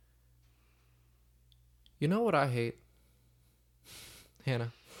You know what I hate,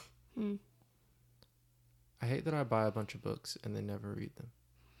 Hannah? I hate that I buy a bunch of books and then never read them.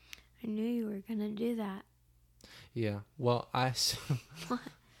 I knew you were going to do that. Yeah. Well,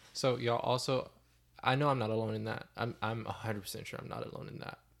 so y'all also, I know I'm not alone in that. I'm 100% sure I'm not alone in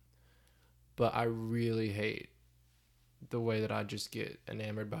that. But I really hate the way that I just get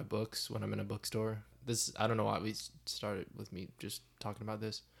enamored by books when I'm in a bookstore. I don't know why we started with me just talking about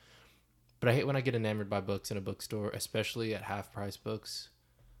this. But I hate when I get enamored by books in a bookstore, especially at half-price books.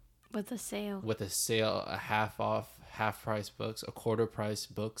 With a sale. With a sale, a half off, half-price books, a quarter-price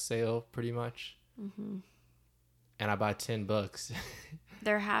book sale, pretty much. Mm-hmm. And I buy 10 books.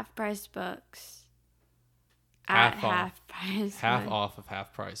 They're half-price books. Half off. Half-price. Half off of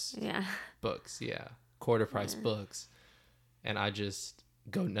half-price books, yeah. Quarter-price books. And I just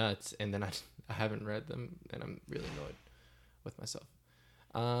go nuts, and then I haven't read them, and I'm really annoyed with myself.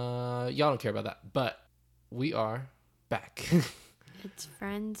 Y'all don't care about that, but we are back. It's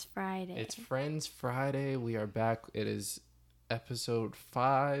Friends Friday. It's Friends Friday. We are back. It is episode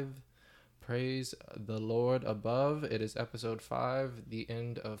 5. Praise the Lord above. It is episode 5, the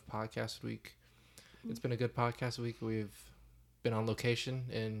end of podcast week. It's been a good podcast week. We've been on location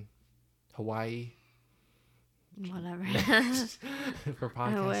in Hawaii. Whatever. For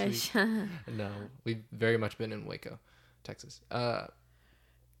podcast I wish. week. No, we've very much been in Waco, Texas.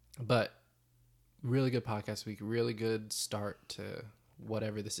 But really good podcast week. Really good start to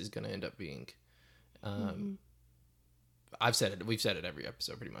whatever this is going to end up being. I've said it. We've said it every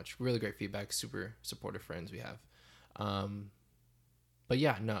episode pretty much. Really great feedback. Super supportive friends we have. But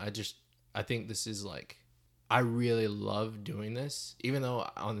yeah, no, I think this is like, I really love doing this, even though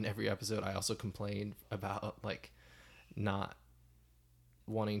on every episode I also complain about like not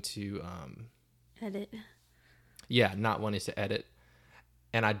wanting to Edit. Yeah, not wanting to edit.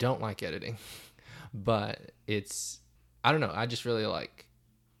 And I don't like editing. But I don't know, I just really like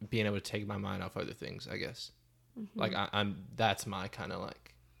being able to take my mind off other things, I guess. Mm-hmm. Like that's my kind of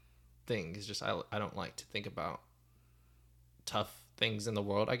like thing. Is just I don't like to think about tough things in the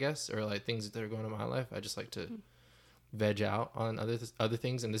world, I guess, or like things that are going on in my life. I just like to veg out on other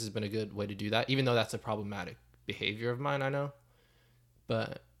things, and this has been a good way to do that, even though that's a problematic behavior of mine, I know.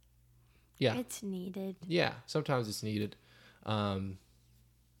 But yeah, it's needed. Yeah, sometimes it's needed.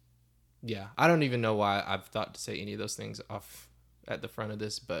 Yeah, I don't even know why I've thought to say any of those things off at the front of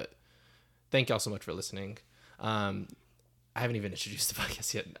this, but thank y'all so much for listening. I haven't even introduced the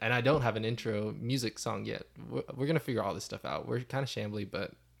podcast yet, and I don't have an intro music song yet. We're going to figure all this stuff out. We're kind of shambly,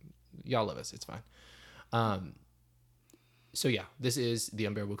 but y'all love us. It's fine. So yeah, this is the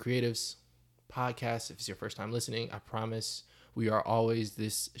Unbearable Creatives podcast. If it's your first time listening, I promise we are always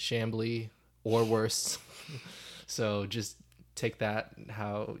this shambly or worse. So just take that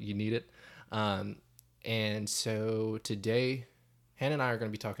how you need it. And so today, Hannah and I are going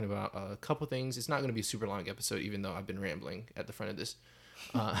to be talking about a couple things. It's not going to be a super long episode, even though I've been rambling at the front of this.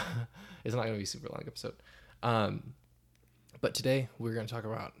 It's not going to be a super long episode. But today we're going to talk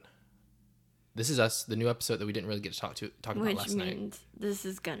about This Is Us, the new episode that we didn't really get to talk about last night. Which means this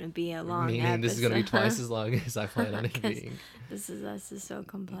is going to be a long episode. Meaning this is going to be twice as long as I plan on it being. This Is Us is so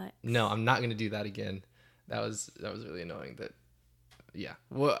complex. No, I'm not going to do that again. That was really annoying. Yeah,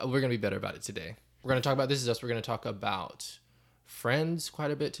 we're going to be better about it today. We're going to talk about This Is Us. We're going to talk about Friends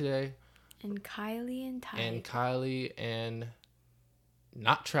quite a bit today. And Kylie and Tyga. And Kylie and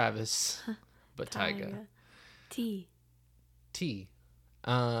not Travis, but Tyga. T.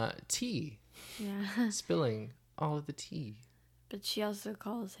 Yeah. Spilling all of the tea. But she also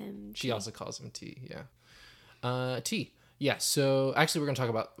calls him T. She also calls him T, yeah. T. Yeah, so actually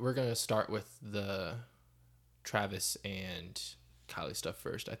we're going to start with the Travis and Kylie stuff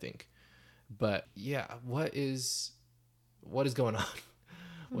first, I think. But yeah, what is going on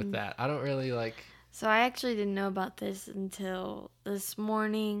with that? I don't really like. So I actually didn't know about this until this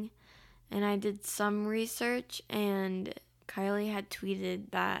morning, and I did some research, and Kylie had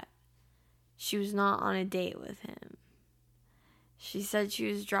tweeted that she was not on a date with him. She said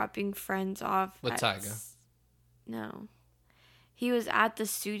she was dropping friends off with Tyga. No. He was at the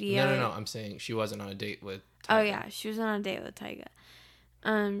studio. No. I'm saying she wasn't on a date with Tyga. Oh yeah, she was on a date with Tyga.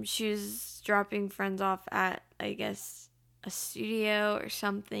 She was dropping friends off at, I guess, a studio or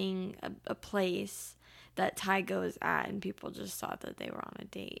something, a place that Tyga was at, and people just thought that they were on a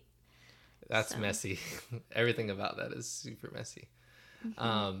date. That's messy. Everything about that is super messy.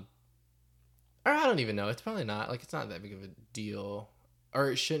 Mm-hmm. Or I don't even know. It's probably not. Like, it's not that big of a deal. Or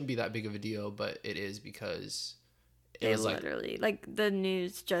it shouldn't be that big of a deal, but it is because it was literally, like, the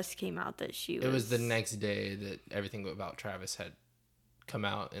news just came out that she was... It was the next day that everything about Travis had come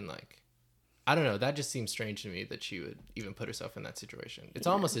out, and, like, I don't know. That just seems strange to me that she would even put herself in that situation. It's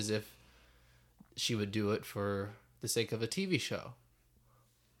almost as if she would do it for the sake of a TV show.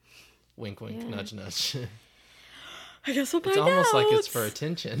 Wink, wink, nudge, nudge. I guess we'll find It's almost out. like it's for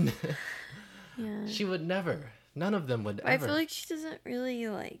attention. Yeah. She would never. None of them would I ever. feel like she doesn't really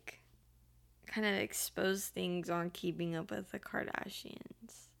like kind of expose things on Keeping Up with the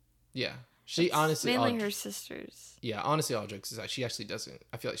Kardashians. Yeah. She It's honestly... mainly her sisters. Yeah, honestly, all jokes aside, she actually doesn't...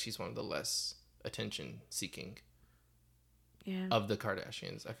 I feel like she's one of the less attention-seeking of the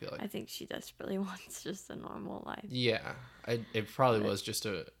Kardashians, I feel like. I think she desperately wants just a normal life. Yeah. It probably was just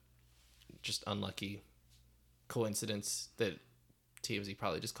unlucky coincidence that TMZ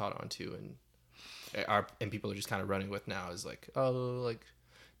probably just caught on to, and people are just kind of running with now is like, oh, like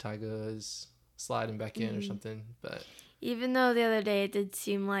Tyga is sliding back in or something. But even though the other day it did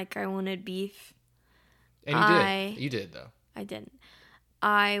seem like I wanted beef, and you did though. I didn't.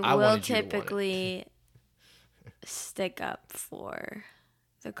 I will wanted you to want it. typically stick up for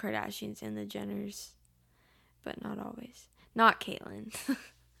the Kardashians and the Jenners, but not always. Not Caitlyn.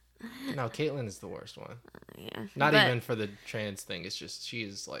 No, Caitlyn is the worst one. Yeah. Not but even for the trans thing. It's just she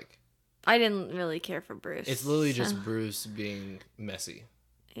is like. I didn't really care for Bruce. It's literally just Bruce being messy,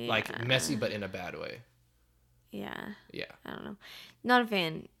 yeah. like messy but in a bad way. Yeah. Yeah. I don't know. Not a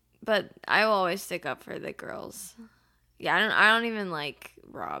fan, but I will always stick up for the girls. Yeah, I don't even like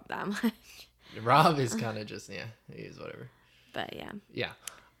Rob that much. Rob is kind of just he is whatever. But yeah.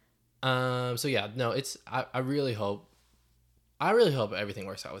 Yeah. So yeah, no, it's I really hope everything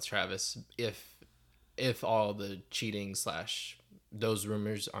works out with Travis if all the cheating / those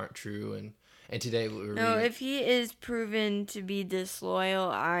rumors aren't true and today we were reading, if he is proven to be disloyal,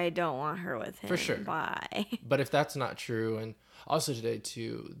 I don't want her with him. For sure. Bye. but if that's not true, and also today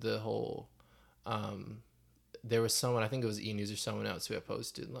too, the whole there was someone, I think it was E! News or someone else who had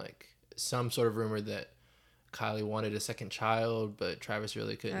posted like some sort of rumor that Kylie wanted a second child, but Travis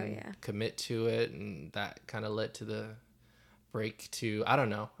really couldn't commit to it, and that kind of led to the break to I don't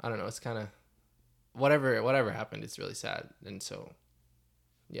know. It's kind of whatever happened. It's really sad, and so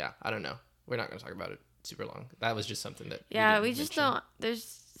yeah, I don't know. We're not going to talk about it super long. That was just something that we just don't.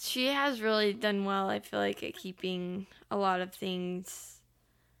 She has really done well, I feel like, at keeping a lot of things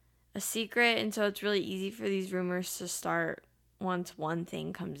a secret, and so it's really easy for these rumors to start once one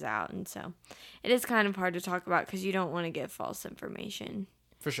thing comes out, and so it is kind of hard to talk about because you don't want to give false information.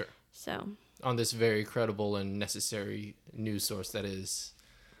 For sure. So on this very credible and necessary news source that is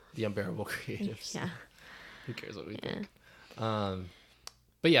the Unbearable Creatives. Yeah. Who cares what we think?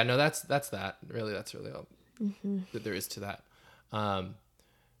 But yeah, no, that's that. Really, that's really all that there is to that.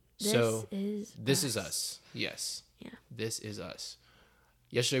 This is us. Yes. Yeah. This is us.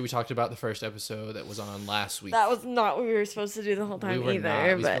 Yesterday we talked about the first episode that was on last week. that was not what we were supposed to do the whole time We were either. not.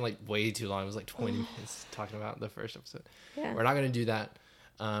 We but spent like way too long. It was like 20 minutes talking about the first episode. Yeah. We're not going to do that,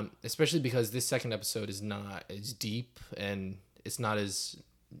 especially because this second episode is not as deep and it's not as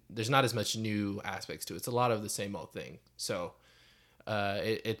there's not as much new aspects to it. It's a lot of the same old thing. So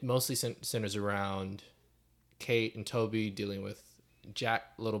it mostly centers around Kate and Toby dealing with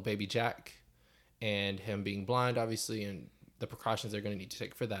little baby Jack, and him being blind, obviously, and the precautions they're going to need to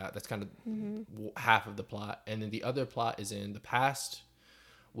take for that. That's kind of half of the plot. And then the other plot is in the past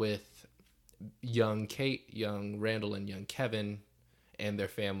with young Kate, young Randall, and young Kevin and their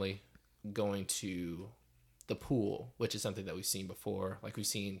family going to the pool, which is something that we've seen before. Like, we've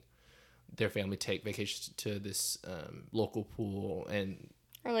seen their family take vacations to this local pool, and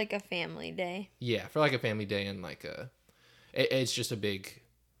or like a family day. yeah, for like a family day, and like it's just a big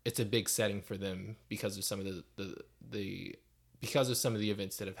setting for them because of some of the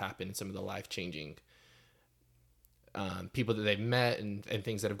events that have happened and some of the life-changing people that they've met and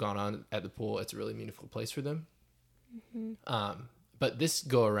things that have gone on at the pool. It's a really meaningful place for them. But this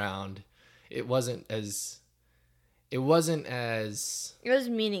go around, it was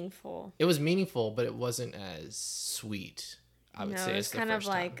meaningful. It was meaningful, but it wasn't as sweet, I would say. It's kind of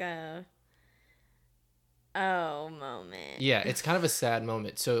like a moment. Yeah, it's kind of a sad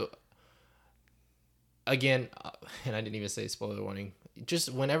moment. So again, and I didn't even say spoiler warning.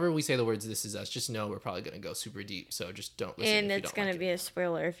 Just whenever we say the words "This Is Us," just know we're probably going to go super deep. So just don't listen. And if it's you going don't to like be a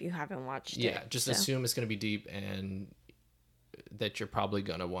spoiler if you haven't watched it. Yeah, just assume it's going to be deep and that you're probably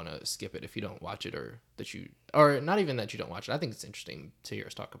going to want to skip it if you don't watch it, or not even that you don't watch it. I think it's interesting to hear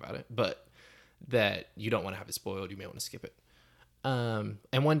us talk about it, but that you don't want to have it spoiled. You may want to skip it. And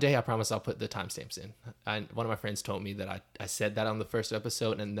one day I promise I'll put the timestamps in. One of my friends told me that I said that on the first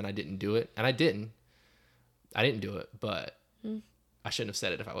episode and then I didn't do it. And I didn't do it, but I shouldn't have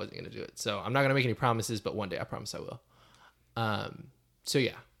said it if I wasn't going to do it. So I'm not going to make any promises, but one day I promise I will. So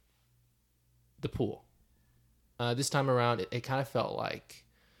yeah. the pool. This time around, it kind of felt like,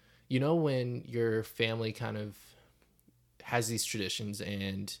 when your family kind of has these traditions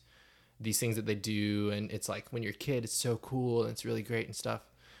and these things that they do, and it's like when you're a kid, it's so cool and it's really great and stuff.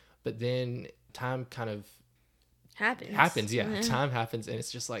 But then time kind of happens. Yeah. Mm-hmm. Time happens, and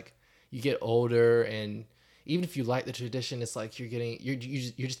it's just like you get older, and even if you like the tradition, it's like you're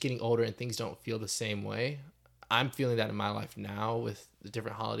just getting older and things don't feel the same way. I'm feeling that in my life now with the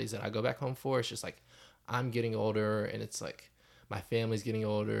different holidays that I go back home for. It's just like I'm getting older, and it's like my family's getting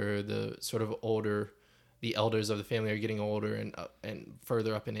older. The elders of the family are getting older and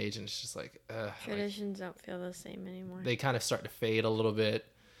further up in age, and it's just like traditions don't feel the same anymore. They kind of start to fade a little bit.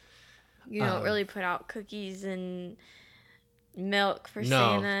 You don't really put out cookies and milk for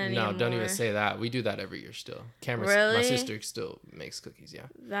Santa anymore. No, don't even say that. We do that every year still. Really? My sister still makes cookies, yeah.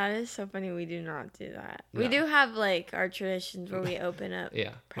 That is so funny. We do not do that. No. We do have like our traditions where we open up.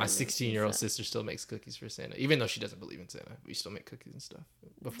 Yeah, my 16-year-old sister still makes cookies for Santa. Even though she doesn't believe in Santa, we still make cookies and stuff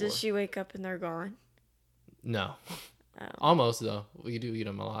before. Does she wake up and they're gone? No. Oh. Almost, though. We do eat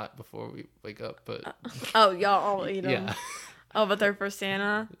them a lot before we wake up, but... Oh, y'all all eat them? Yeah. Oh, but they're for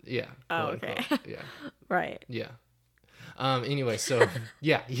Santa? Yeah. Oh, okay. Yeah. Right. Yeah. Anyway, so,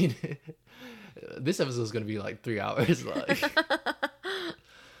 yeah. This episode is going to be like 3 hours.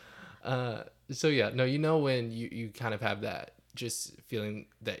 So, yeah. No, when you kind of have that just feeling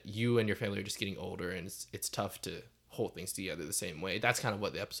that you and your family are just getting older and it's tough to hold things together the same way. That's kind of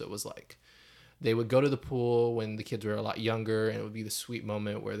what the episode was like. They would go to the pool when the kids were a lot younger, and it would be the sweet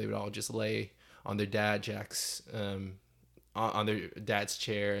moment where they would all just lay on their Jack's on their dad's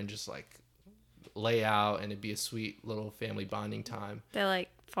chair and just like lay out, and it'd be a sweet little family bonding time. They like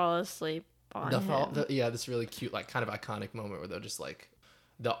fall asleep on him. Yeah, this really cute, like kind of iconic moment where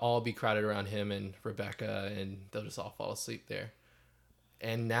they'll all be crowded around him and Rebecca, and they'll just all fall asleep there.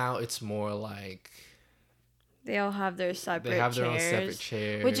 And now it's more like they all have their separate chairs. They have their own separate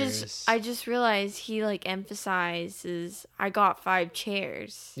chairs. Which is, I just realized he like emphasizes, I got 5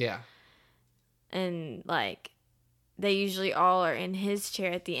 chairs. Yeah. And like, they usually all are in his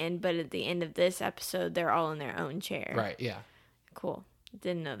chair at the end, but at the end of this episode, they're all in their own chair. Right, yeah. Cool.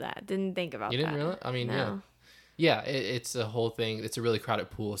 Didn't know that. Didn't think about that. You didn't realize? I mean, no. Yeah, it's a whole thing. It's a really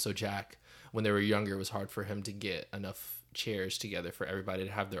crowded pool, so Jack, when they were younger, it was hard for him to get enough chairs together for everybody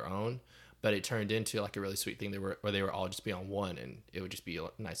to have their own. But it turned into like a really sweet thing where they were all just be on one, and it would just be a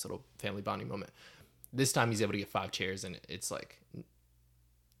nice little family bonding moment. This time he's able to get 5 chairs, and it's like,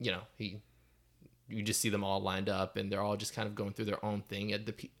 you just see them all lined up, and they're all just kind of going through their own thing at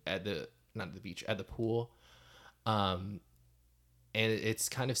the pool. And it's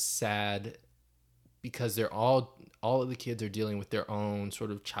kind of sad because they're all of the kids are dealing with their own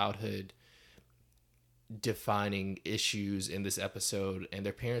sort of childhood defining issues in this episode, and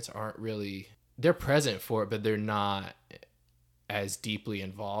their parents they're present for it, but they're not as deeply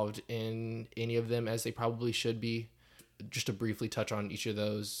involved in any of them as they probably should be. Just to briefly touch on each of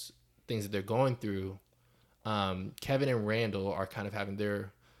those things that they're going through, Kevin and Randall are kind of having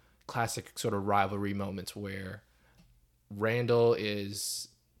their classic sort of rivalry moments where Randall is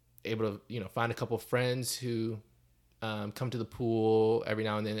able to find a couple of friends who come to the pool every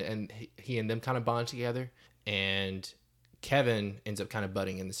now and then, and he and them kind of bond together. And Kevin ends up kind of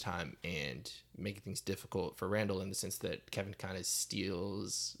butting in this time and making things difficult for Randall in the sense that Kevin kind of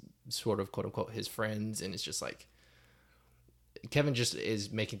steals sort of quote unquote his friends, and it's just like Kevin just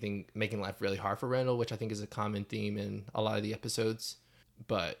is making life really hard for Randall, which I think is a common theme in a lot of the episodes.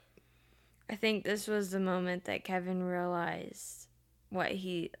 But I think this was the moment that Kevin realized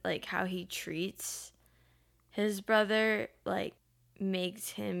how he treats his brother, like, makes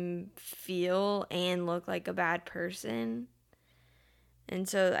him feel and look like a bad person. And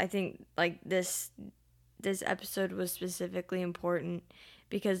so I think like this episode was specifically important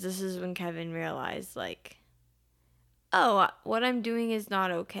because this is when Kevin realized, like, oh, what I'm doing is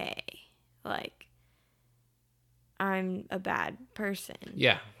not okay. Like, I'm a bad person.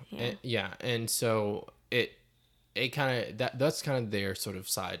 Yeah. And so it kind of that's kind of their sort of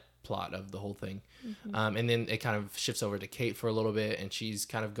side plot of the whole thing. Mm-hmm. And then it kind of shifts over to Kate for a little bit, and she's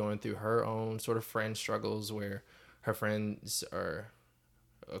kind of going through her own sort of friend struggles where her friends are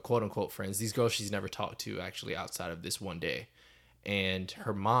quote unquote friends. These girls she's never talked to actually outside of this one day. And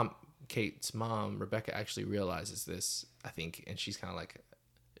her mom, Kate's mom, Rebecca, actually realizes this, I think, and she's kind of like,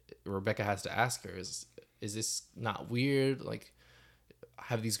 Rebecca has to ask her, is this not weird? Like,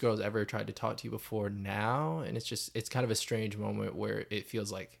 have these girls ever tried to talk to you before now? And it's kind of a strange moment where it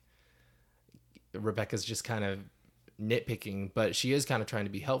feels like Rebecca's just kind of nitpicking, but she is kind of trying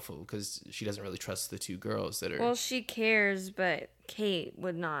to be helpful because she doesn't really trust the 2 girls that are... Well, she cares, but Kate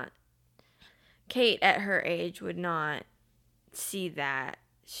would not. Kate at her age would not see that.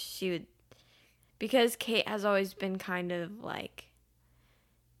 She would, because Kate has always been kind of like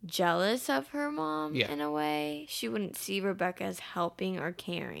jealous of her mom in a way. She wouldn't see Rebecca as helping or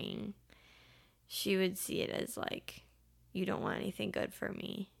caring. She would see it as like, you don't want anything good for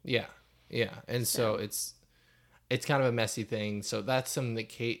me. Yeah. And so it's kind of a messy thing. So that's something that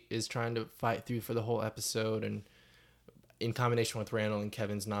Kate is trying to fight through for the whole episode, and in combination with Randall and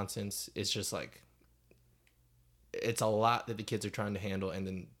Kevin's nonsense, it's just like, it's a lot that the kids are trying to handle, and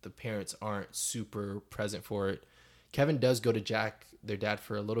then the parents aren't super present for it. Kevin does go to Jack, their dad,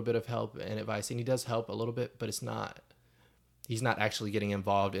 for a little bit of help and advice, and he does help a little bit, but he's not actually getting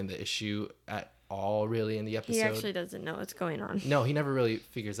involved in the issue at all, really, in the episode. He actually doesn't know what's going on. No, he never really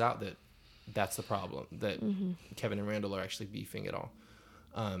figures out that that's the problem, that Kevin and Randall are actually beefing at all.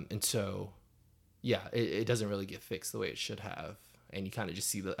 And so, yeah, it doesn't really get fixed the way it should have, and you kind of just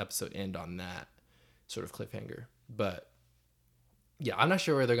see the episode end on that sort of cliffhanger. But yeah, I'm not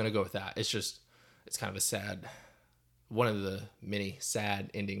sure where they're going to go with that. It's kind of a sad, one of the many sad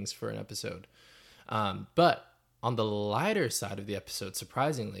endings for an episode. But on the lighter side of the episode,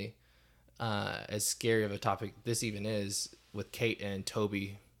 surprisingly, as scary of a topic this even is, with Kate and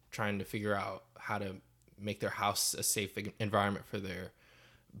Toby trying to figure out how to make their house a safe environment for their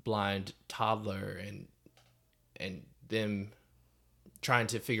blind toddler, and them trying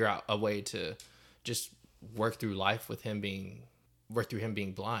to figure out a way to just work through life with him being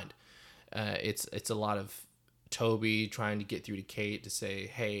blind. It's a lot of Toby trying to get through to Kate to say,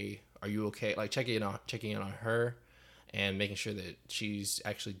 hey, are you okay? Like checking in on her and making sure that she's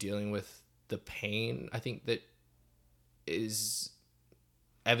actually dealing with the pain, I think, that is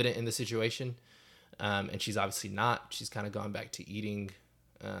evident in the situation. And she's obviously not. She's kind of gone back to eating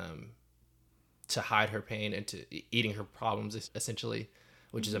to hide her pain, and to eating her problems, essentially,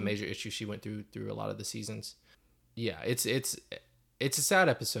 which is a major issue she went through a lot of the seasons. Yeah, it's a sad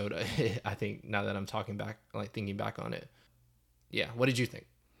episode, I think, now that I'm thinking back on it. Yeah, what did you think?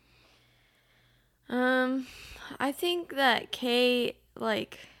 I think that Kate,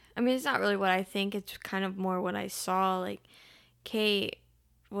 it's not really what I think, it's kind of more what I saw. Like, Kate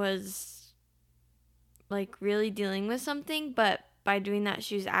was, really dealing with something, but by doing that,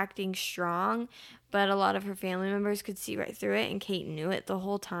 she was acting strong, but a lot of her family members could see right through it, and Kate knew it the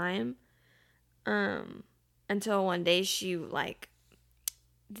whole time. Until one day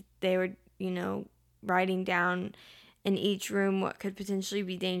they were, writing down in each room what could potentially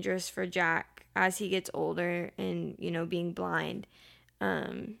be dangerous for Jack as he gets older and, being blind.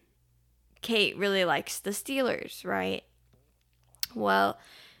 Kate really likes the Steelers, right? Well,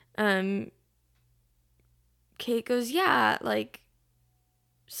 Kate goes, yeah,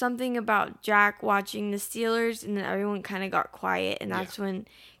 something about Jack watching the Steelers, and then everyone kind of got quiet, and that's when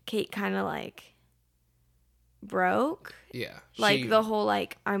Kate kind of broke. Yeah. The whole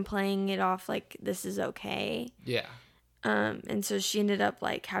I'm playing it off like this is okay. Yeah. And so she ended up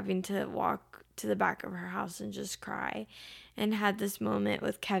having to walk to the back of her house and just cry, and had this moment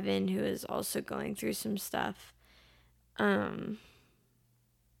with Kevin, who is also going through some stuff.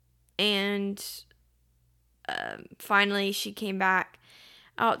 Finally she came back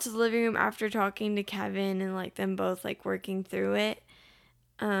out to the living room after talking to Kevin and them both working through it.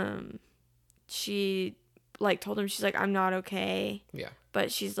 She told him, she's I'm not okay. Yeah.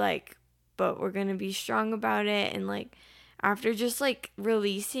 But she's but we're gonna be strong about it. And after just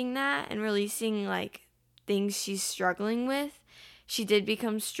releasing that and releasing things she's struggling with, she did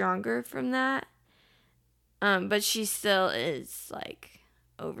become stronger from that. But she still is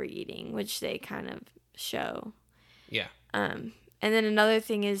overeating, which they kind of show. Yeah. And then another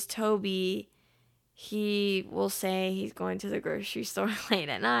thing is Toby, he will say he's going to the grocery store late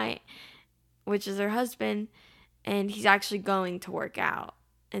at night, which is her husband, and he's actually going to work out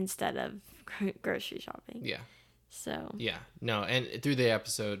instead of grocery shopping. Yeah. So. Yeah. No, and through the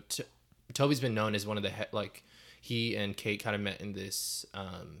episode, Toby's been known as one of the he and Kate kind of met in this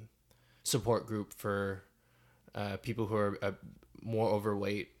support group for people who are more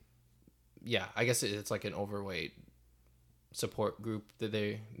overweight. Yeah, I guess it's an overweight support group that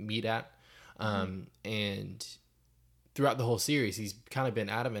they meet at. And throughout the whole series, he's kind of been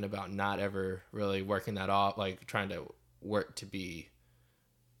adamant about not ever really working that off, trying to work to be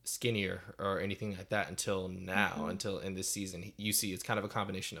skinnier or anything like that until now, until in this season. You see it's kind of a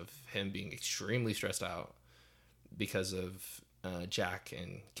combination of him being extremely stressed out because of Jack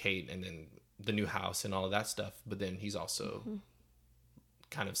and Kate, and then the new house and all of that stuff. But then he's also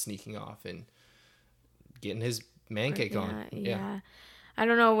kind of sneaking off and getting his man cake on. Yeah. I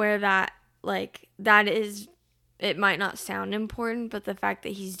don't know where that, that is it might not sound important, but the fact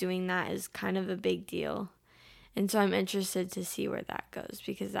that he's doing that is kind of a big deal. And so I'm interested to see where that goes,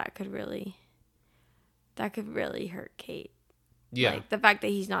 because that could really hurt Kate. Yeah. Like the fact that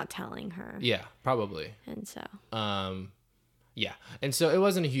he's not telling her. Yeah, probably. And so. Yeah. And so it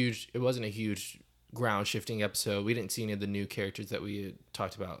wasn't a huge ground shifting episode. We didn't see any of the new characters that we had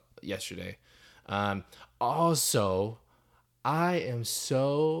talked about yesterday. Also, I am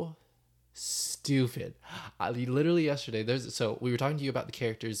so stupid. Literally yesterday, we were talking to you about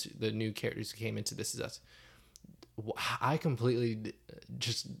the new characters who came into This Is Us. I completely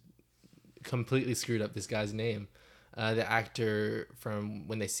screwed up this guy's name. The actor from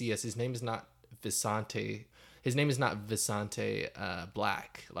When They See Us, his name is not Visante. His name is not Visante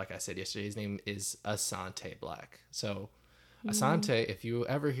Black, like I said yesterday. His name is Asante Black. So, Asante, if you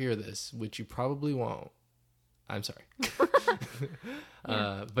ever hear this, which you probably won't, I'm sorry.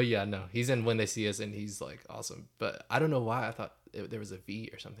 But yeah, no, he's in When They See Us, and he's like awesome. But I don't know why I thought there was a V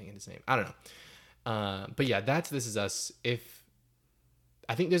or something in his name. I don't know. But yeah, that's This Is Us.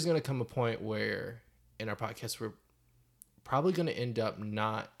 I think there's going to come a point where in our podcast we're probably going to end up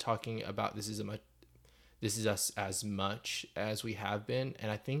not talking about This Is Us as much as we have been,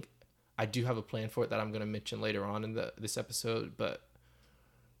 and I think I do have a plan for it that I'm going to mention later on in this episode, but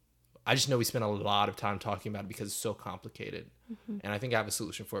I just know we spent a lot of time talking about it because it's so complicated, and I think I have a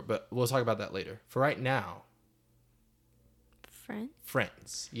solution for it, but we'll talk about that later. For right now,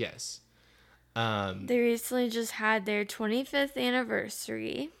 Friends, yes. They recently just had their 25th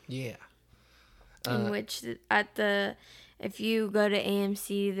anniversary. Yeah. In which if you go to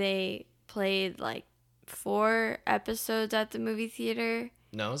AMC, they played like 4 episodes at the movie theater.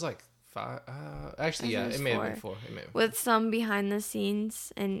 No, it was like 5. Actually, yeah, it may have been 4. With some behind the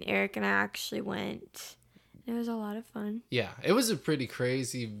scenes, and Eric and I actually went. It was a lot of fun. Yeah, it was a pretty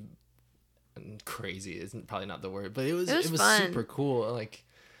crazy isn't probably not the word, but it was fun. Super cool. Like,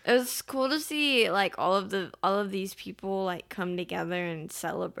 it was cool to see like all of these people like come together and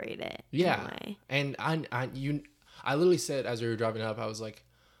celebrate it. Yeah, and I literally said as we were driving up, I was like,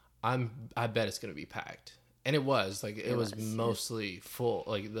 I bet it's gonna be packed, and it was. Like it was mostly full.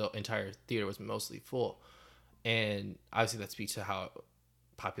 Like the entire theater was mostly full, and obviously that speaks to how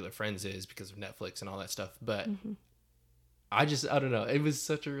popular Friends is because of Netflix and all that stuff. But I don't know. It was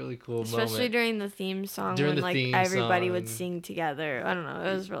such a really cool moment. Especially during the theme song when like everybody would sing together. I don't know.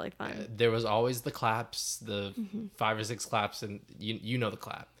 It was really fun. There was always the claps, the 5 or 6 claps, and you know the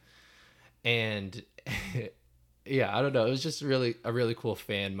clap. And yeah, I don't know. It was just a really cool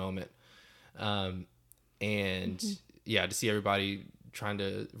fan moment. And yeah, to see everybody trying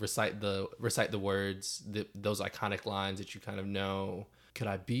to recite the words, those iconic lines that you kind of know. Could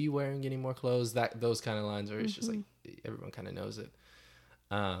I be wearing any more clothes? Those kind of lines where it's just like everyone kind of knows it.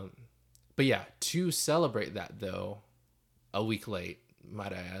 But yeah, to celebrate that though, a week late,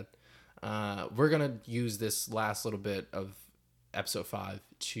 might I add, we're gonna use this last little bit of episode 5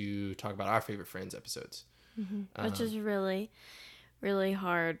 to talk about our favorite Friends episodes, which is really, really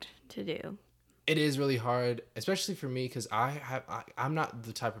hard to do. It is really hard, especially for me because I'm not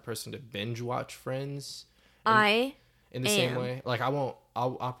the type of person to binge watch Friends. In the same way, like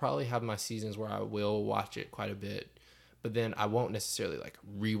I'll probably have my seasons where I will watch it quite a bit, but then I won't necessarily like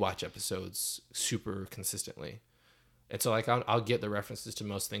rewatch episodes super consistently. And so like I'll get the references to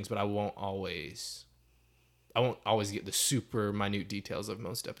most things, but I won't always get the super minute details of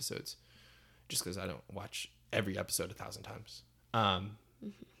most episodes, just because I don't watch every episode 1,000 times.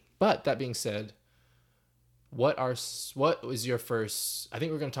 But that being said, what was your first? I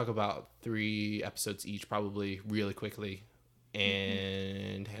think we're going to talk about 3 episodes each, probably really quickly.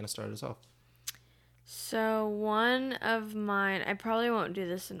 And Hannah started us off. So one of mine, I probably won't do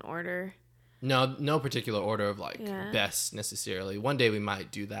this in order. No particular order of like best necessarily. One day we might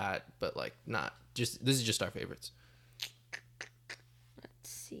do that, but like not just. This is just our favorites. Let's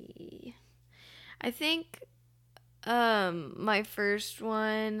see. I think my first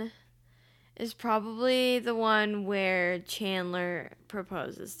one is probably the one where Chandler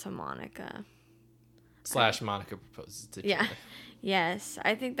proposes to Monica. / Monica proposes to Chandler. Yeah. Yes.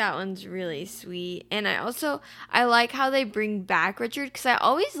 I think that one's really sweet. And I like how they bring back Richard, because I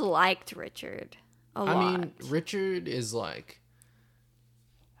always liked Richard a lot. I mean, Richard is like,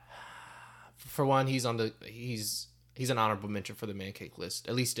 for one, he's an honorable mention for the Man Cake list,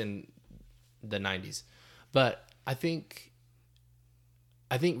 at least in the 90s. But I think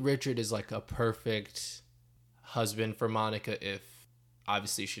Richard is like a perfect husband for Monica if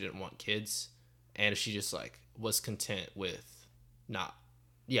obviously she didn't want kids, and if she just like was content with not,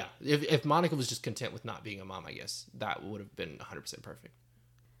 if Monica was just content with not being a mom, I guess that would have been 100% perfect.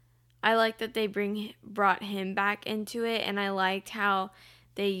 I like that they brought him back into it, and I liked how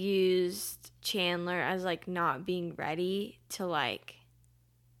they used Chandler as like not being ready to like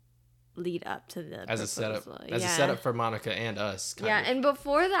lead up to the as proposal. a setup for Monica and us. Yeah, Kind of. and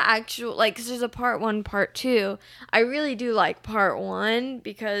before the actual, like, 'cause there's a part 1, part 2. I really do like part 1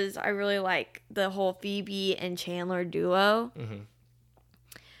 because I really like the whole Phoebe and Chandler duo, Mm-hmm.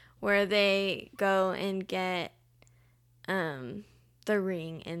 where they go and get the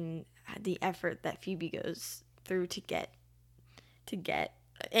ring and the effort that Phoebe goes through to get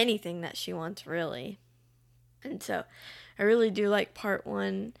anything that she wants, really. And so I really do like part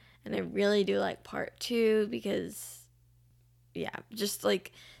 1, and I really do like part 2 because, yeah, just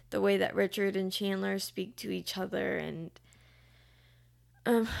like the way that Richard and Chandler speak to each other. And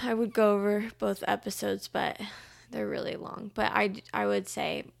I would go over both episodes, but they're really long. But I would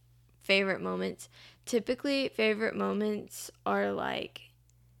say favorite moments. Typically, favorite moments are like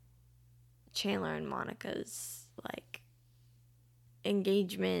Chandler and Monica's like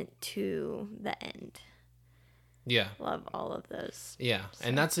engagement to the end. Yeah. Love all of those. Yeah, so.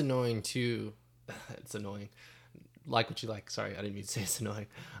 And that's annoying too. It's annoying. Like what you like. Sorry, I didn't mean to say it's annoying.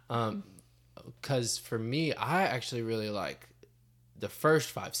 Because for me, I actually really like the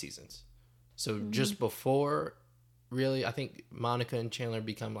first 5 seasons. So just before, really, I think Monica and Chandler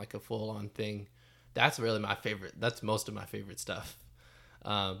become like a full-on thing. That's really my favorite. That's most of my favorite stuff.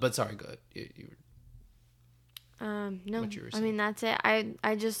 But sorry, go ahead. No, I mean, that's it. I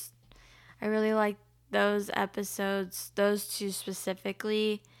really like those episodes, those 2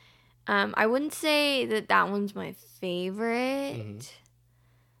 specifically. I wouldn't say that one's my favorite.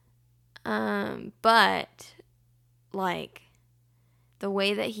 But like the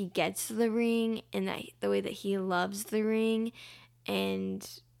way that he gets the ring and the way that he loves the ring and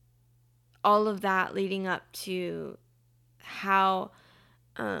all of that leading up to how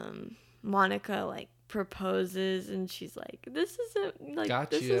Monica like proposes and she's like, this isn't like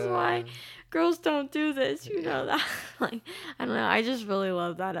Gotcha. This is why girls don't do this, you know that. Like, I don't know, I just really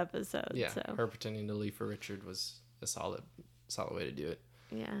love that episode. Yeah, so. Her pretending to leave for Richard was a solid way to do it.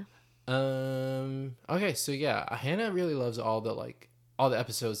 Yeah. Okay, so yeah, Hannah really loves all the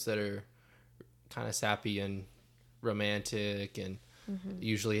episodes that are kind of sappy and romantic and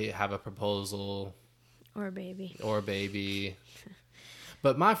usually have a proposal or a baby.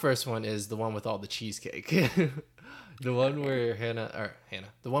 But my first one is the one with all the cheesecake. The one where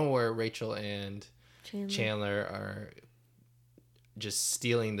the one where Rachel and Chandler are just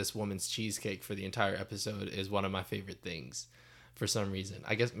stealing this woman's cheesecake for the entire episode is one of my favorite things for some reason.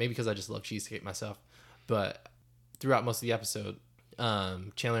 I guess maybe because I just love cheesecake myself. But throughout most of the episode,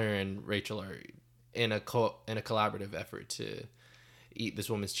 Chandler and Rachel are in a collaborative effort to eat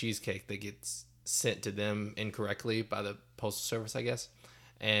this woman's cheesecake that gets sent to them incorrectly by the postal service, I guess.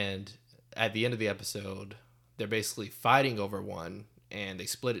 And at the end of the episode, they're basically fighting over one, and they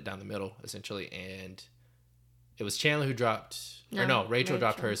split it down the middle, essentially. And it was Chandler who Rachel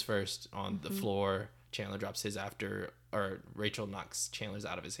dropped hers first on the floor. Chandler drops his after, or Rachel knocks Chandler's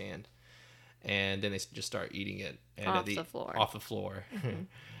out of his hand. And then they just start eating it. And off the floor.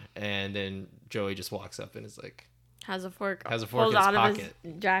 And then Joey just walks up and is like... Has a fork in his out pocket.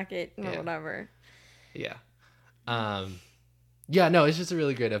 Of his jacket or whatever. Yeah. Yeah, no, it's just a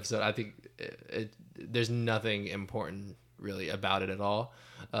really great episode. I think there's nothing important really about it at all,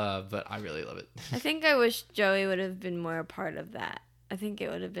 but I really love it. I think I wish Joey would have been more a part of that. I think it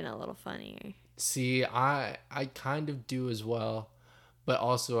would have been a little funnier. See, I kind of do as well, but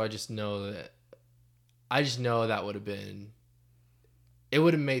also I just know that would have been... It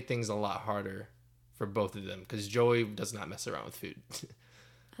would have made things a lot harder for both of them because Joey does not mess around with food.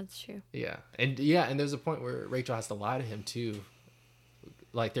 That's true. Yeah, and there's a point where Rachel has to lie to him too.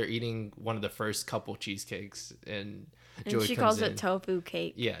 Like they're eating one of the first couple cheesecakes, and Joey she calls it tofu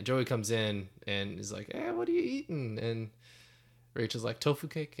cake. Yeah, Joey comes in and is like, "Hey, what are you eating?" And Rachel's like, "Tofu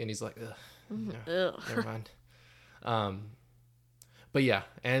cake," and he's like, "Ugh, no, never mind." But yeah,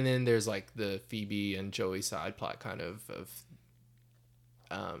 and then there's like the Phoebe and Joey side plot kind of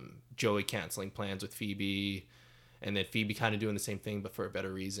Joey canceling plans with Phoebe, and then Phoebe kind of doing the same thing but for a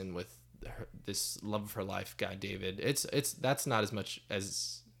better reason with this love of her life guy David. That's not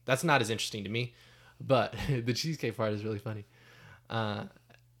as interesting to me, but the cheesecake part is really funny. What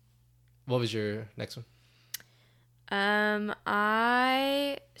was your next one?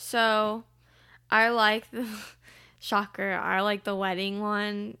 I like the shocker. I like the wedding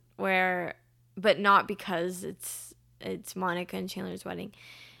one but not because it's Monica and Chandler's wedding.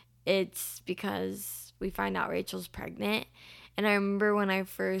 It's because we find out Rachel's pregnant. And I remember when I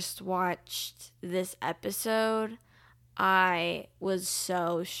first watched this episode, I was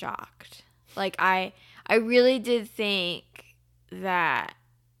so shocked. Like, I really did think that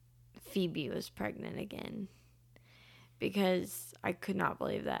Phoebe was pregnant again, because I could not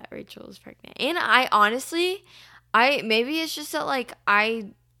believe that Rachel was pregnant. And I honestly, maybe it's just that, like,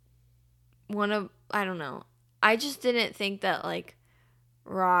 I don't know. I just didn't think that, like,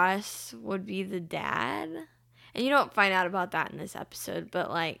 Ross would be the dad. And you don't find out about that in this episode, but,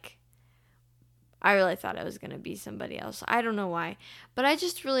 like, I really thought it was going to be somebody else. I don't know why, but I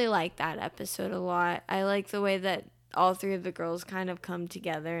just really like that episode a lot. I like the way that all three of the girls kind of come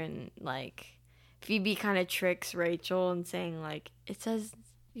together, and, like, Phoebe kind of tricks Rachel and saying, like, it says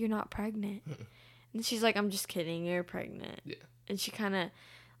you're not pregnant. And she's like, I'm just kidding, you're pregnant. Yeah. And she kind of,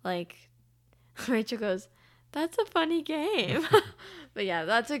 like, Rachel goes, that's a funny game. But yeah,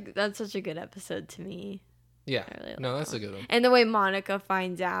 that's such a good episode to me. Yeah. Really No, that's a good one. And the way Monica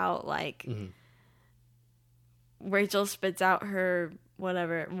finds out, like, Rachel spits out her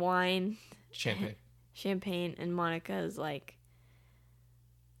whatever wine, champagne, and Monica is like,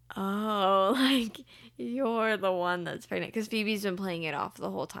 oh, like, you're the one that's pregnant, because Phoebe's been playing it off the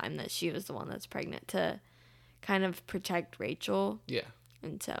whole time that she was the one that's pregnant to kind of protect Rachel. Yeah.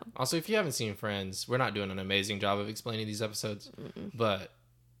 And so also, if you haven't seen Friends, we're not doing an amazing job of explaining these episodes. But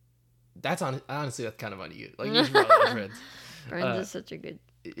that's honestly, that's kind of on you. Like, you should probably watch Friends. Friends is such a good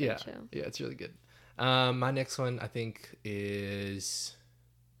show. Yeah, it's really good. My next one, I think, is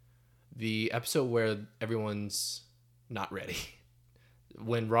the episode where everyone's not ready.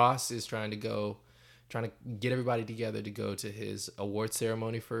 When Ross is trying to get everybody together to go to his award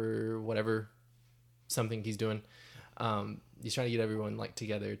ceremony for whatever, something he's doing. He's trying to get everyone, like,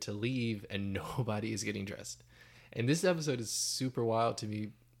 together to leave, and nobody is getting dressed. And this episode is super wild to me,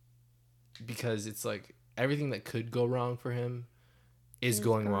 because it's like everything that could go wrong for him is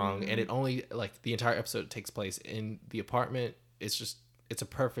going wrong, and it only, like, the entire episode takes place in the apartment. It's a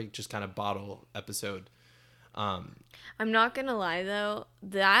perfect just kind of bottle episode. I'm not gonna lie though,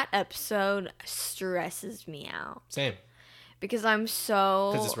 that episode stresses me out. Same. Because I'm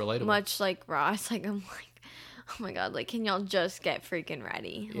so 'Cause it's relatable. much like Ross. Like, I'm like, oh my god, like, can y'all just get freaking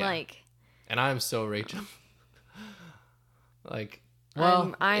ready? Yeah. Like, and I'm so Rachel. Like,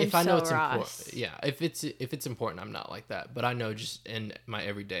 well, I'm if I know so it's Ross. important, yeah. If it's important, I'm not like that. But I know just in my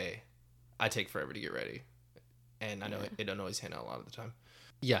everyday, I take forever to get ready, and I know it don't always hand out a lot of the time.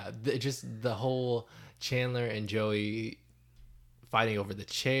 Yeah, just the whole Chandler and Joey fighting over the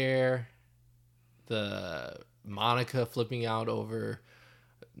chair, the Monica flipping out over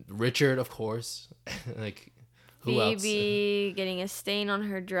Richard, of course. Like, who else? Phoebe getting a stain on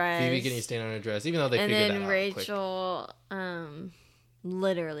her dress. Phoebe getting a stain on her dress, even though they figured that out. And then Quick. Rachel,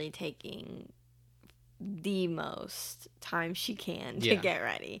 literally taking the most time she can to get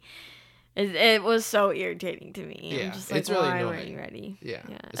ready. It was so irritating to me. Yeah, I'm just like, it's really why annoying. weren't you ready? Yeah.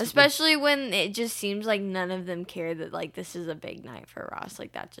 Especially when it just seems like none of them care that, like, this is a big night for Ross.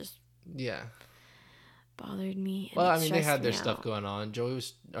 Like, that just bothered me. And well, I mean, they had stressed their me stuff out. going on.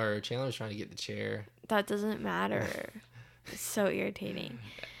 Chandler was trying to get the chair. That doesn't matter. It's so irritating.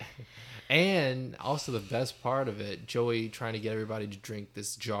 And also the best part of it, Joey trying to get everybody to drink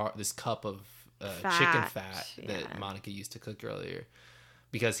this cup of chicken fat that Monica used to cook earlier,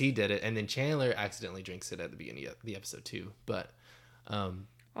 because he did it, and then Chandler accidentally drinks it at the beginning of the episode too. But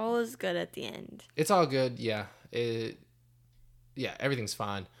all is good at the end. it's all good. Yeah, everything's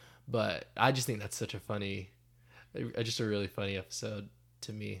fine. But I just think that's such just a really funny episode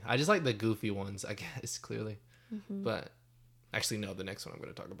to me. I just like the goofy ones, I guess, clearly. Mm-hmm. But actually, no, the next one I'm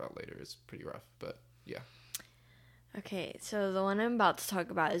going to talk about later is pretty rough. But yeah. Okay, so the one I'm about to talk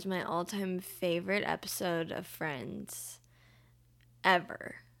about is my all-time favorite episode of Friends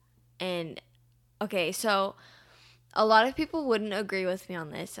ever. And, okay, so a lot of people wouldn't agree with me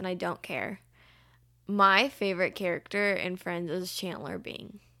on this, and I don't care. My favorite character in Friends is Chandler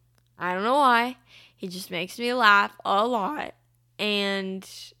Bing. I don't know why. He just makes me laugh a lot. And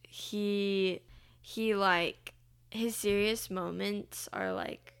he like, his serious moments are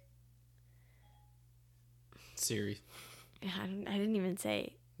like... Serious. I didn't even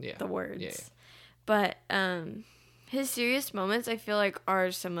say the words. Yeah. But his serious moments, I feel like, are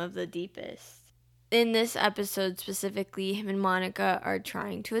some of the deepest. In this episode specifically, him and Monica are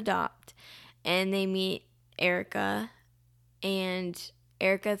trying to adopt. And they meet Erica. And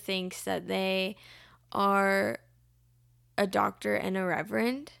Erica thinks that they are a doctor and a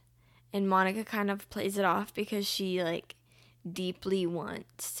reverend, and Monica kind of plays it off because she, like, deeply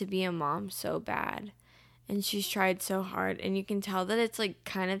wants to be a mom so bad, and she's tried so hard, and you can tell that it's, like,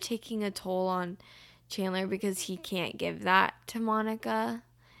 kind of taking a toll on Chandler because he can't give that to Monica,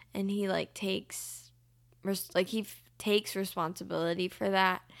 and he, like, he takes responsibility for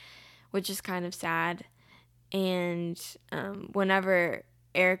that, which is kind of sad. And whenever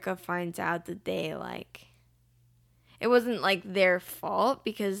Erica finds out that they, like, it wasn't, like, their fault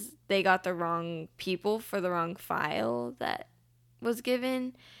because they got the wrong people for the wrong file that was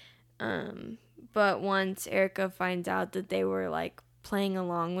given. But once Erica finds out that they were, like, playing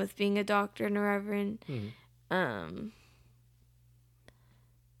along with being a doctor and a reverend,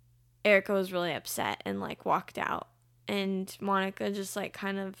 Erica was really upset and, like, walked out. And Monica just, like,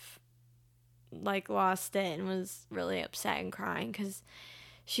 kind of, like, lost it and was really upset and crying because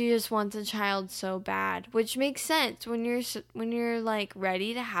she just wants a child so bad, which makes sense when you're like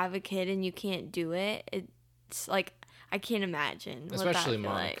ready to have a kid and you can't do it. It's like, I can't imagine. Especially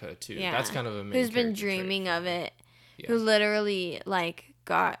Monica, like. Too. Yeah. That's kind of a main who's been dreaming of it. Yeah. Who literally, like,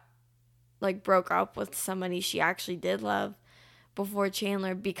 broke up with somebody she actually did love before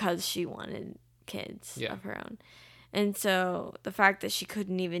Chandler because she wanted kids of her own. And so the fact that she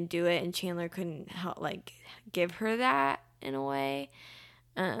couldn't even do it and Chandler couldn't help, like, give her that in a way,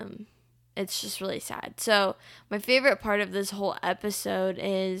 it's just really sad. So my favorite part of this whole episode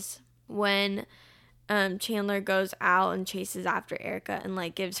is when Chandler goes out and chases after Erica and,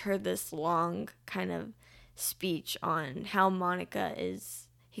 like, gives her this long kind of speech on how Monica is.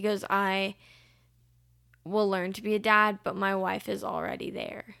 He goes, I will learn to be a dad, but my wife is already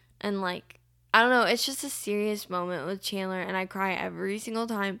there. And, like, I don't know, it's just a serious moment with Chandler, and I cry every single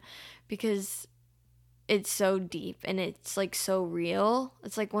time because it's so deep and it's, like, so real.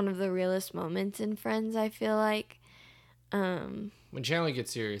 It's, like, one of the realest moments in Friends, I feel like. When Chandler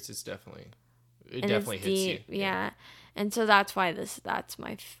gets serious, it definitely hits deep, you. Yeah. And so that's why that's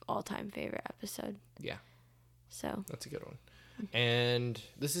my all-time favorite episode. Yeah. So. That's a good one. And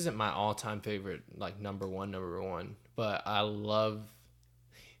this isn't my all-time favorite, like, number one, but I love...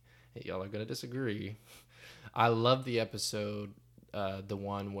 Y'all are going to disagree. I love the episode, the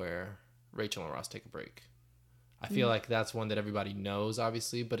one where Rachel and Ross take a break. I feel like that's one that everybody knows,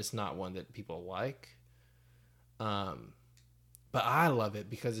 obviously, but it's not one that people like. But I love it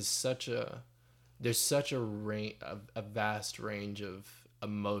because there's such a vast range of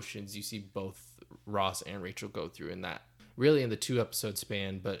emotions you see both Ross and Rachel go through in that. Really in the 2-episode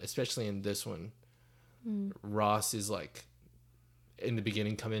span, but especially in this one, Ross is, like, in the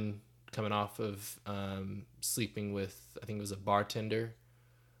beginning coming off of sleeping with, I think it was a bartender.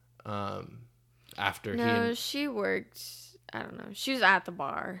 She worked, I don't know, she was at the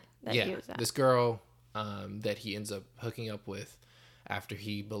bar that he was at. This girl that he ends up hooking up with after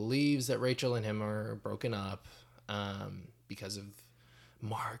he believes that Rachel and him are broken up because of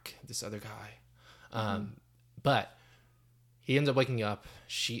Mark, this other guy. But he ends up waking up.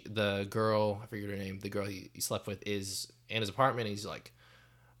 The girl, I forget her name, the girl he slept with is in his apartment. And he's like,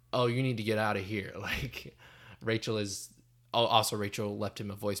 oh, you need to get out of here. Like, Rachel left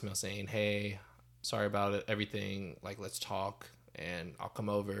him a voicemail saying, hey, sorry about everything. Like, let's talk and I'll come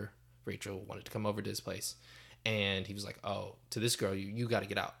over. Rachel wanted to come over to his place. And he was like, oh, to this girl, you got to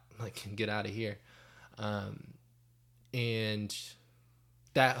get out. Like, get out of here. And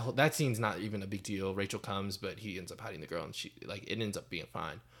that scene's not even a big deal. Rachel comes, but he ends up hiding the girl, and it ends up being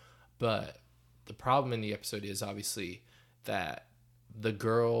fine. But the problem in the episode is obviously that the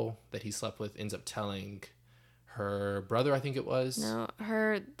girl that he slept with ends up telling her brother, I think it was. No,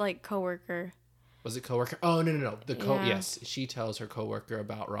 her, like, coworker. Was it coworker? Oh, no. Yes, she tells her coworker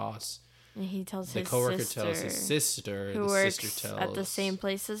about Ross. And he tells the coworker tells his sister. Who works at the same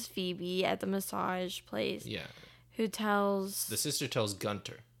place as Phoebe at the massage place. Yeah. Who tells... The sister tells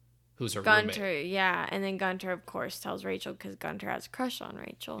Gunter, who's her Gunter, roommate. yeah. And then Gunter, of course, tells Rachel because Gunter has a crush on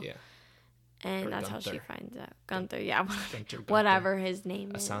Rachel. Yeah. And that's Gunther. how she finds out. Gunther, yeah. Gunter. Whatever his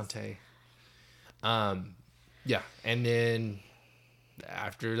name Asante. Yeah. And then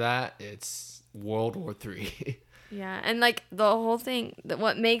after that, it's World War III. Yeah. And, like, the whole thing,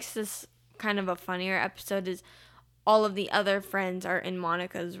 what makes this kind of a funnier episode is all of the other friends are in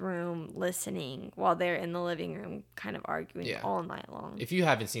Monica's room listening while they're in the living room kind of arguing all night long. If you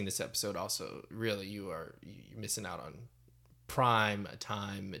haven't seen this episode, also, really, you're missing out on prime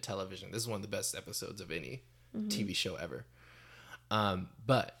time television. This is one of the best episodes of any TV show ever.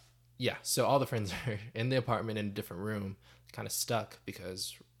 But, yeah, so all the friends are in the apartment in a different room, kind of stuck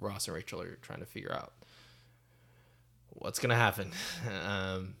because Ross and Rachel are trying to figure out what's going to happen.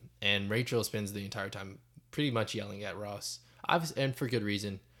 And Rachel spends the entire time pretty much yelling at Ross, and for good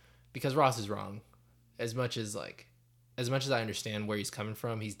reason, because Ross is wrong. As much as I understand where he's coming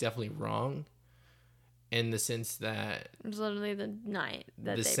from, he's definitely wrong in the sense that it was literally the night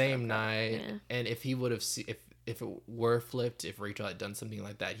that the they same broke night, up. Yeah. and if he would have if it were flipped, if Rachel had done something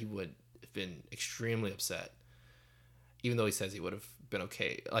like that, he would have been extremely upset. even though he says he would have been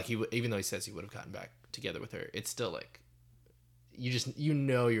okay, like even though he says he would have gotten back together with her, it's still like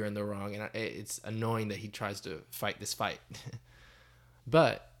you're in the wrong, and it's annoying that he tries to fight this fight.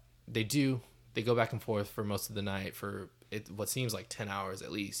 But they go back and forth for most of the night for what seems like 10 hours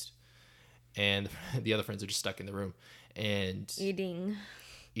at least, and the other friends are just stuck in the room and eating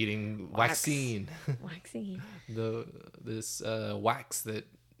waxine. Waxine. This wax that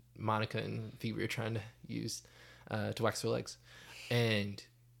Monica and Phoebe are trying to use to wax their legs. And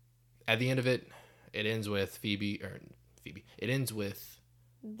at the end of it, it ends with it ends with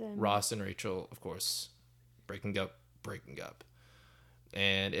Ross and Rachel, of course, breaking up.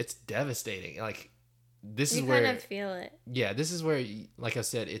 And it's devastating. Like, this is where you kind of feel it. Yeah, this is where, like I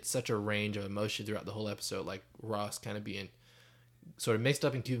said, it's such a range of emotion throughout the whole episode. Like, Ross kind of being sort of mixed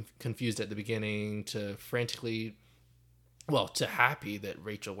up and confused at the beginning, to happy that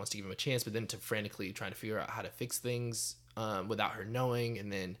Rachel wants to give him a chance, but then to frantically trying to figure out how to fix things without her knowing,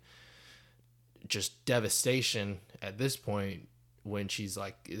 and then just devastation at this point when she's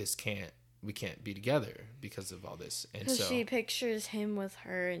like, we can't be together because of all this. And so she pictures him with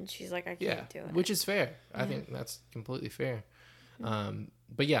her, and she's like, I can't do it. Which is fair. Yeah. I think that's completely fair.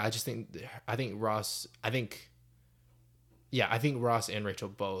 But yeah, I think Ross and Rachel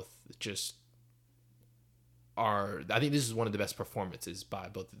both just I think this is one of the best performances by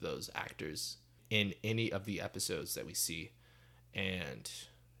both of those actors in any of the episodes that we see. And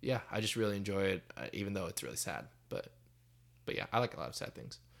yeah, I just really enjoy it, even though it's really sad. But yeah, I like a lot of sad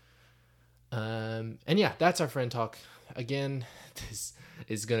things. And yeah, that's our friend talk. Again, this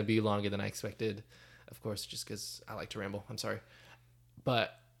is going to be longer than I expected, of course, just because I like to ramble. I'm sorry.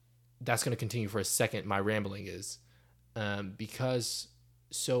 But that's going to continue for a second. My rambling is because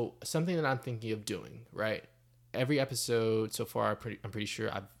something that I'm thinking of doing, right? Every episode so far, I'm pretty sure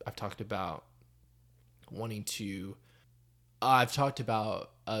I've talked about I've talked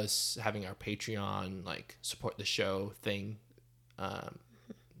about us having our Patreon, like, support the show thing,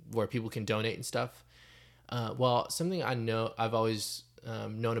 where people can donate and stuff. Well, something I've always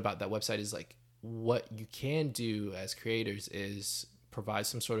known about that website is, like, what you can do as creators is provide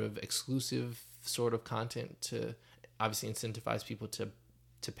some sort of exclusive sort of content to obviously incentivize people to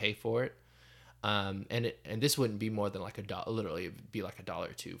pay for it. And this wouldn't be more than like $1. Literally, it'd be like $1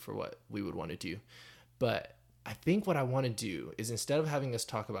 or $2 for what we would want to do. But I think what I want to do is, instead of having us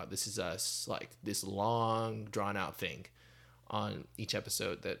talk about This Is Us, like this long drawn out thing on each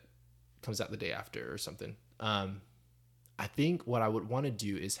episode that comes out the day after or something, I think what I would want to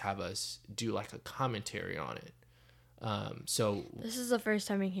do is have us do like a commentary on it. So this is the first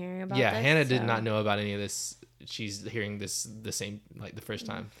time I'm hearing about this. Yeah, Hannah did not know about any of this. She's hearing this the first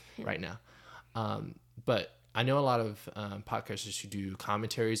time right now. But I know a lot of podcasters who do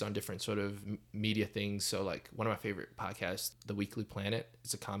commentaries on different sort of media things. So, like, one of my favorite podcasts, The Weekly Planet,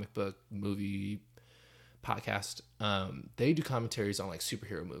 is a comic book movie podcast. They do commentaries on like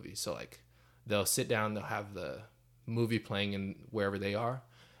superhero movies. So, like, they'll sit down, they'll have the movie playing in wherever they are,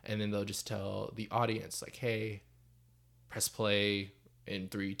 and then they'll just tell the audience, like, hey, press play in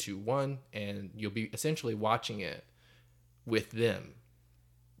 3, 2, 1, and you'll be essentially watching it with them,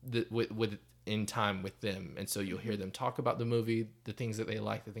 with in time with them. And so you'll hear them talk about the movie, the things that they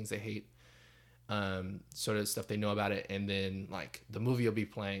like, the things they hate, sort of stuff they know about it, and then like the movie will be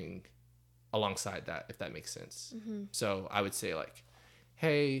playing alongside that, if that makes sense. So I would say, like,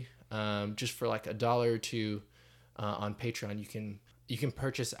 hey, just for like $1 or $2 on Patreon, you can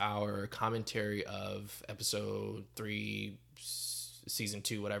purchase our commentary of episode 3, season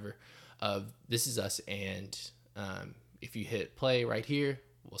 2, whatever, of This Is Us. And if you hit play right here,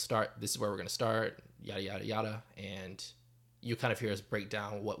 we'll start. This is where we're going to start, yada, yada, yada. And you kind of hear us break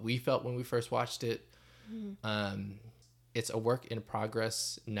down what we felt when we first watched it. It's a work in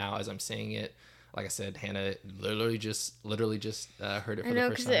progress now as I'm saying it. Like I said, Hannah literally just heard it for the first time. I know,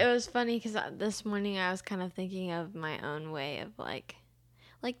 because it was funny, because this morning I was kind of thinking of my own way of like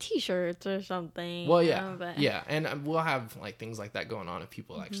T-shirts or something. Well, yeah, yeah, and we'll have like things like that going on if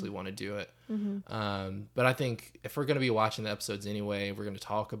people actually want to do it. But I think if we're going to be watching the episodes anyway, we're going to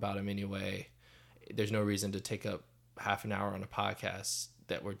talk about them anyway, there's no reason to take up half an hour on a podcast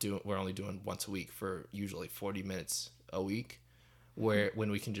that we're only doing once a week for usually 40 minutes a week,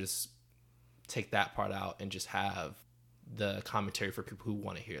 when we can just take that part out and just have the commentary for people who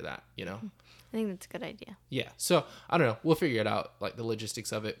want to hear that, you know? I think that's a good idea. Yeah. So I don't know. We'll figure it out, like the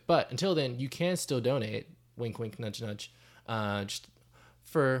logistics of it. But until then, you can still donate. Wink, wink, nudge, nudge. Just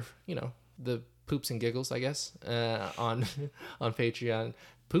for, the poops and giggles, I guess, on Patreon.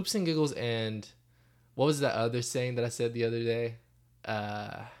 Poops and giggles. And what was that other saying that I said the other day?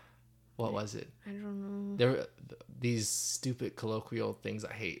 What What was it? I don't know. There were these stupid colloquial things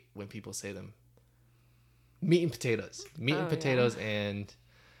I hate when people say them. Meat and potatoes. Meat and potatoes and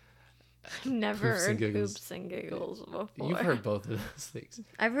I've never poops and heard giggles. poops and giggles before. You've heard both of those things.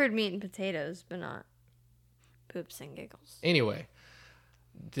 I've heard meat and potatoes, but not poops and giggles. Anyway,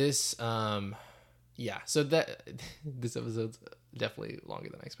 this yeah, so that this episode's definitely longer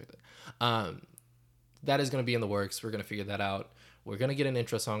than I expected. That is going to be in the works. We're going to figure that out. We're going to get an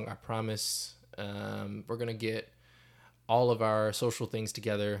intro song, I promise. We're going to get all of our social things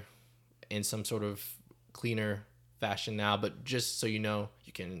together in some sort of cleaner fashion now, but just so you know,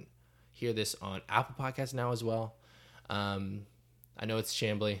 you can hear this on Apple Podcasts now as well. I know it's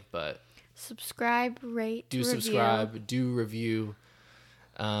shambly, but subscribe, rate, do review. subscribe, do review,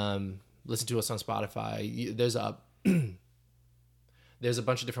 listen to us on Spotify. There's a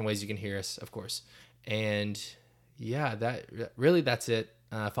bunch of different ways you can hear us, of course. And yeah, that's it.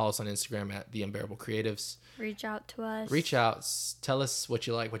 Follow us on Instagram at The Unbearable Creatives. Reach out to us. Reach out. Tell us what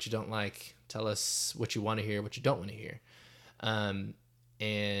you like, what you don't like. Tell us what you want to hear, what you don't want to hear.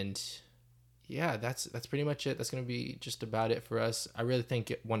 And yeah, that's pretty much it. That's going to be just about it for us. I really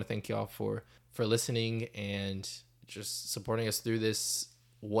want to thank y'all for listening and just supporting us through this,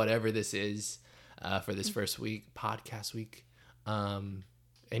 whatever this is, for this first week, podcast week. And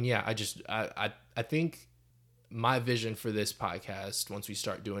yeah, I think my vision for this podcast, once we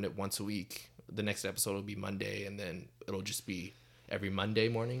start doing it once a week, the next episode will be Monday, and then it'll just be every Monday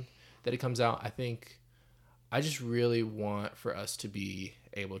morning that it comes out. I think I just really want for us to be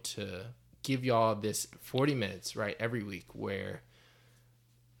able to give y'all this 40 minutes, right, every week, where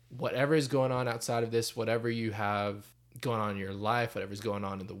whatever is going on outside of this, whatever you have going on in your life, whatever's going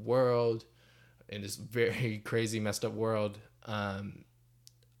on in the world, in this very crazy, messed up world,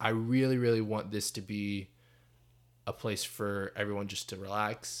 I really, really want this to be a place for everyone just to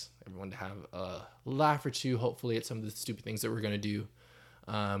relax, everyone to have a laugh or two, hopefully, at some of the stupid things that we're going to do.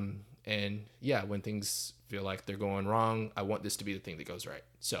 And yeah, when things feel like they're going wrong, I want this to be the thing that goes right.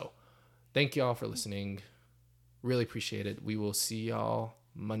 So thank y'all for listening. Really appreciate it. We will see y'all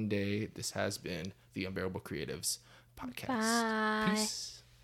Monday. This has been the Unbearable Creatives podcast. Bye. Peace.